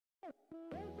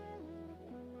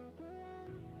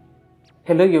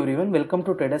Hello everyone, welcome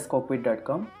to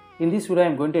Traderscockpit.com. In this video I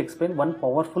am going to explain one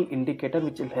powerful indicator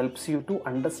which will helps you to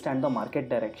understand the market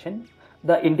direction.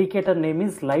 The indicator name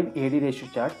is live AD ratio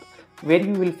chart, where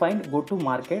you will find go to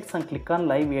markets and click on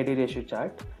live AD ratio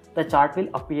chart. The chart will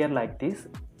appear like this.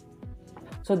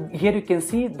 So here you can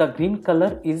see the green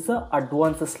color is the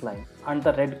advance line and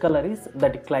the red color is the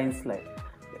decline line.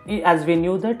 As we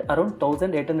knew that around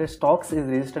 1800 stocks is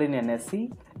registered in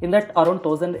NSE. In that around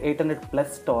 1800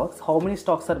 plus stocks, how many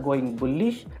stocks are going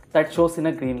bullish, that shows in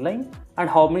a green line, and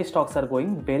how many stocks are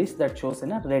going bearish, that shows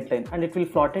in a red line, and it will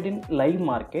plotted in live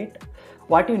market.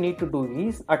 What you need to do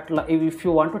is, if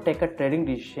you want to take a trading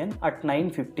decision at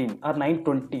 9:15 or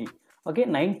 9:20, okay,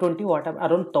 9:20 whatever,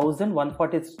 around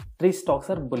 1143 stocks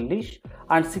are bullish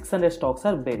and 600 stocks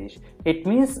are bearish. It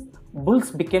means bulls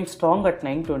became strong at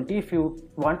 9:20. If you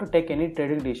want to take any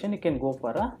trading decision, you can go for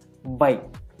a buy.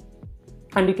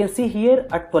 And you can see here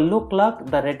at 12 o'clock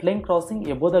the red line crossing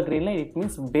above the green line, it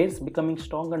means bears becoming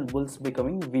strong and bulls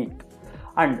becoming weak.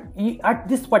 And at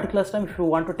this particular time, if you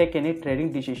want to take any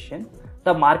trading decision,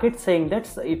 the market saying that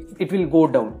it will go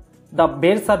down. The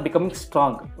bears are becoming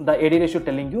strong. The AD ratio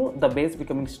telling you the bears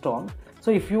becoming strong.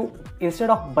 So if you, instead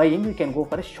of buying, you can go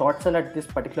for a short sell at this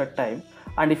particular time.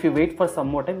 And if you wait for some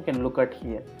more time, you can look at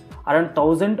here. Around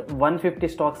 1150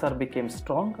 stocks are became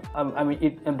strong.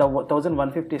 The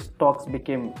 1150 stocks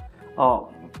became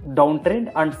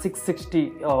downtrend and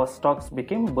 660 stocks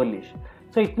became bullish.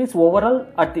 So it means overall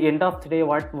at the end of the day,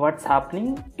 what's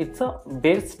happening? It's a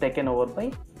bears taken over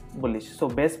by bullish. So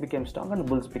bears became strong and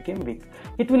bulls became weak.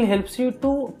 It will helps you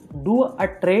to do a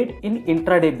trade in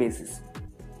intraday basis.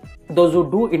 Those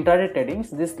who do intraday tradings,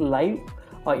 this live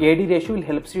AD ratio will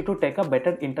helps you to take a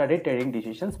better intraday trading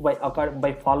decisions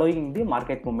by following the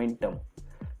market momentum.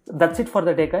 That's it for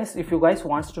the day, guys. If you guys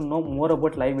wants to know more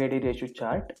about live AD ratio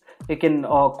chart, you can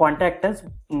contact us.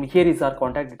 Here is our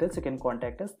contact details. You can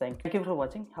contact us. Thank you for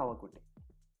watching. Have a good day.